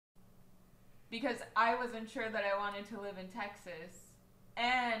because I wasn't sure that I wanted to live in Texas.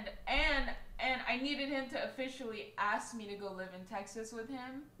 And I needed him to officially ask me to go live in Texas with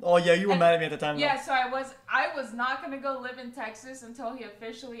him. Oh yeah, you were mad at me at the time. Yeah, so I was not gonna go live in Texas until he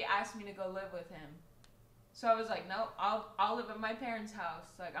officially asked me to go live with him. So I was like, no, I'll live at my parents' house.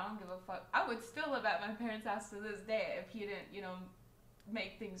 Like, I don't give a fuck. I would still live at my parents' house to this day if he didn't,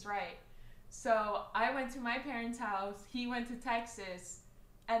 make things right. So I went to my parents' house. He went to Texas,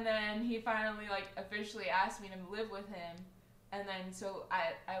 and then he finally officially asked me to live with him. And then so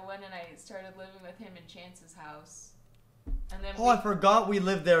I went and I started living with him in Chance's house. And then I forgot we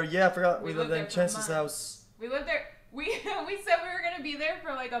lived there. Yeah, I forgot we lived in Chance's house. We lived there. We said we were gonna be there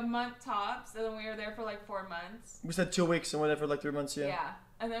for a month tops, and then we were there for 4 months. We said 2 weeks and we were there for 3 months. Yeah. Yeah,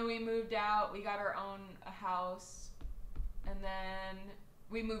 and then we moved out. We got our own house, and then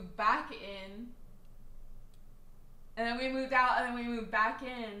we moved back in. And then we moved out, and then we moved back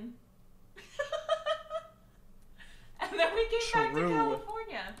in. And then we came back to California.